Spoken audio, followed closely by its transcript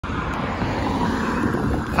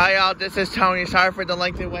Hi y'all, this is Tony. Sorry for the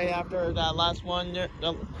lengthy wait after that last one,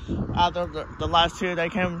 after the last two that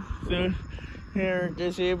came through here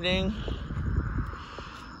this evening.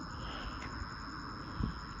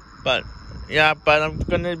 But yeah, I'm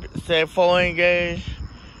gonna say fully engaged.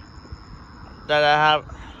 That I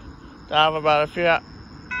have about a few. That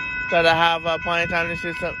I have plenty of time to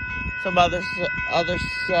see some other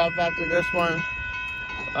stuff after this one.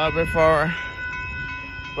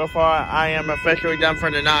 Before I am officially done for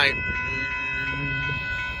the night.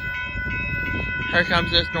 Here comes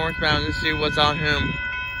this northbound. Let's see what's on him.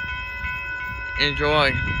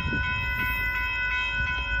 Enjoy.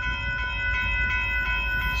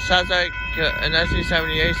 Sounds like an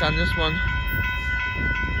SC-78 on this one.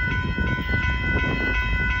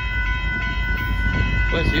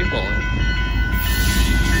 What's he pulling?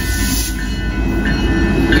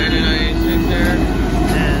 9986 there.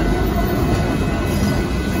 And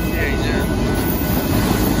yeah, he's there.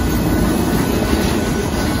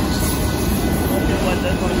 Look at what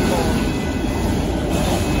this one's pulling.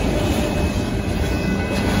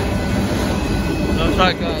 Looks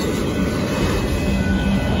like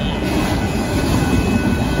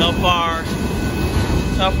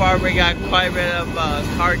so far we got quite a bit of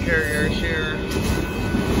car carriers here.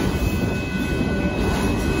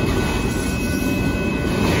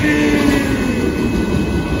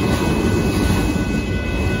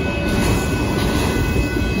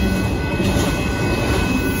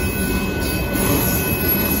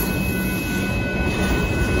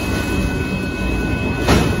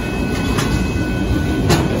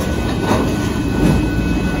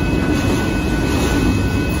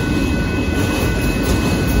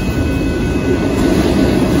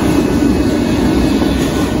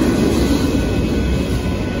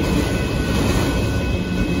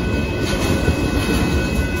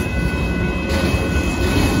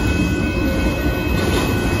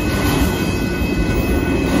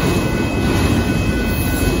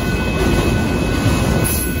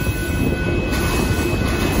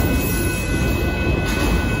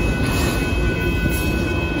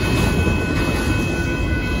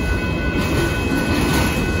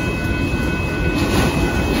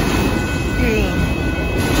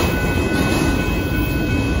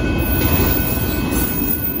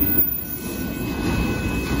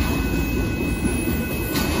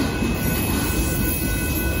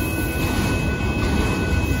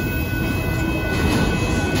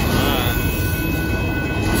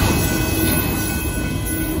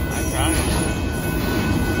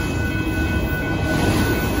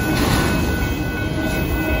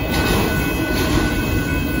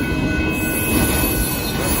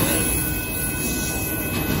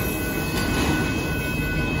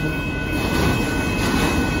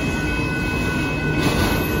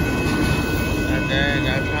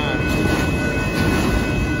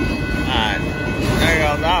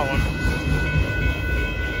 That one.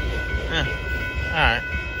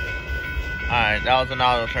 Alright, that was an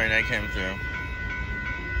auto train that came through.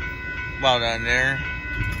 Well done there.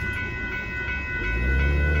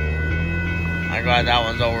 I'm glad that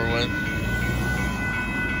one's over with.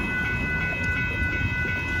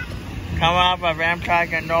 Coming off of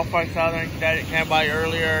Amtrak and Norfolk Southern that it came by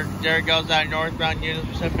earlier. There goes that Northbound Union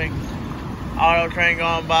Pacific auto train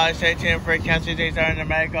going by. Stay tuned for Kansas City Southern New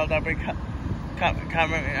Mexico. That'll be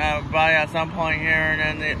coming by at some point here,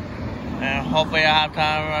 and then hopefully I have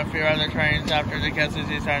time for a few other trains after the Kansas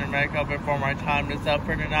City Southern New Mexico before my time is up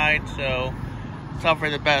for tonight. So, for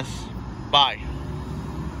the best. Bye.